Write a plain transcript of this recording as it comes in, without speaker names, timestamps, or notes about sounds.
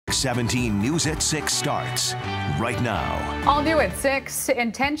17 News at 6 starts right now. All new at 6,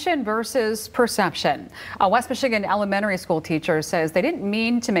 intention versus perception. A West Michigan elementary school teacher says they didn't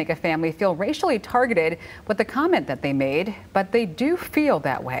mean to make a family feel racially targeted with the comment that they made, but they do feel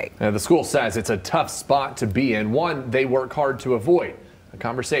that way. The school says it's a tough spot to be in, one they work hard to avoid. A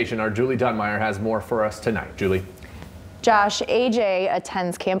conversation our Julie Dunmeyer has more for us tonight. Julie. Josh, AJ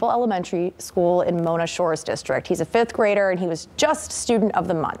attends Campbell Elementary School in Mona Shores District. He's a 5th grader and he was just Student of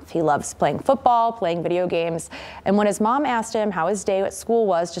the Month. He loves playing football, playing video games. And when his mom asked him how his day at school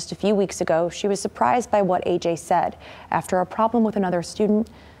was just a few weeks ago, she was surprised by what AJ said after a problem with another student,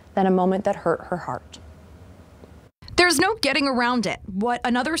 then a moment that hurt her heart. There's no getting around it. What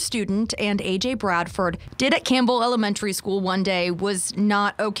another student and AJ Bradford did at Campbell Elementary School one day was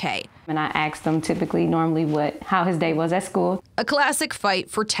not okay. And I asked him normally how his day was at school. A classic fight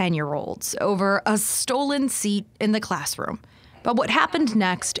for 10-year-olds over a stolen seat in the classroom. But what happened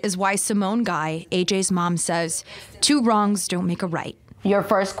next is why Simone Guy, AJ's mom, says 2 wrongs don't make a right. Your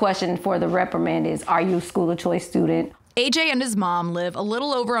first question for the reprimand is, are you a school of choice student? AJ and his mom live a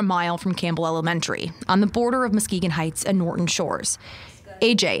little over a mile from Campbell Elementary, on the border of Muskegon Heights and Norton Shores.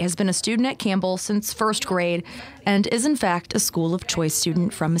 AJ has been a student at Campbell since 1st grade and is in fact a school of choice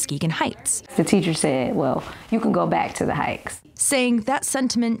student from Muskegon Heights. The teacher said, well, you can go back to the Heights. Saying that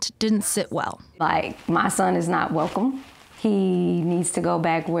sentiment didn't sit well. Like, my son is not welcome. He needs to go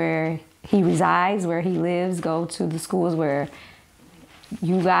back where he resides, where he lives, go to the schools where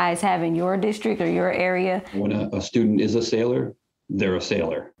you guys have in your district or your area. When a student is a sailor, they're a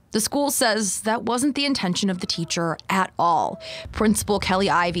sailor. The school says that wasn't the intention of the teacher at all. Principal Kelly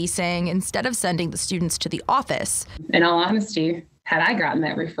Ivy saying instead of sending the students to the office. In all honesty, had I gotten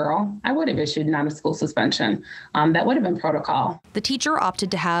that referral, I would have issued an out-of-school suspension. That would have been protocol. The teacher opted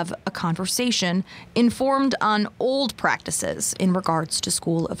to have a conversation informed on old practices in regards to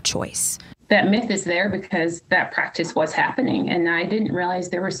school of choice. That myth is there because that practice was happening. And I didn't realize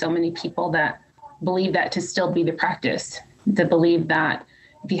there were so many people that believe that to still be the practice, to believe that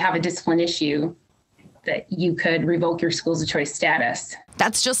if you have a discipline issue, that you could revoke your schools of choice status.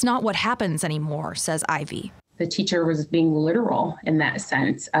 That's just not what happens anymore, says Ivy. The teacher was being literal in that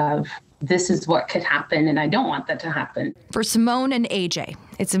sense of this is what could happen and I don't want that to happen. For Simone and AJ,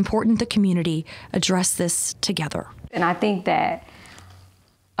 it's important the community address this together. And I think that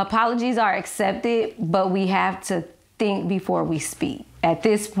apologies are accepted, but we have to think before we speak. At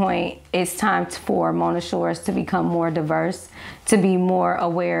this point, it's time for Mona Shores to become more diverse, to be more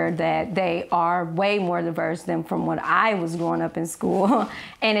aware that they are way more diverse than from when I was growing up in school.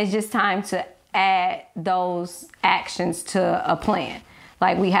 And it's just time to add those actions to a plan.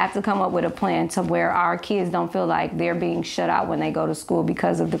 Like, we have to come up with a plan to where our kids don't feel like they're being shut out when they go to school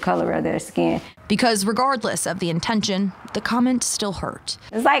because of the color of their skin. Because regardless of the intention, the comment still hurt.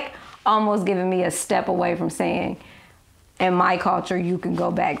 It's like almost giving me a step away from saying, in my culture, you can go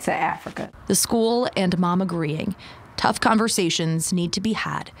back to Africa. The school and mom agreeing, tough conversations need to be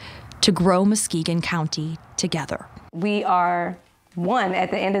had to grow Muskegon County together. We are one at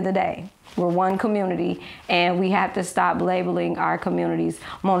the end of the day. We're one community, and we have to stop labeling our communities,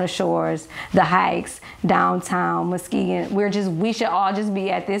 Mona Shores, the Heights, downtown, Muskegon. We should all just be,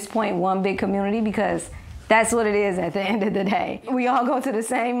 at this point, one big community, because that's what it is at the end of the day. We all go to the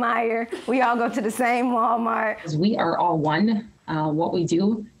same Meijer. We all go to the same Walmart. We are all one. What we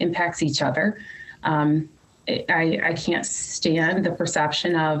do impacts each other. I can't stand the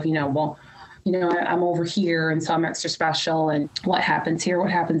perception of, I'm over here and so I'm extra special, and what happens here,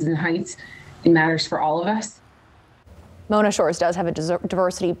 what happens in the Heights, it matters for all of us. Mona Shores does have a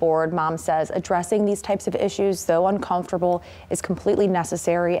diversity board. Mom says addressing these types of issues, though uncomfortable, is completely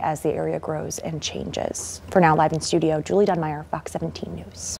necessary as the area grows and changes. For now, live in studio, Julie Dunmeyer, Fox 17 News.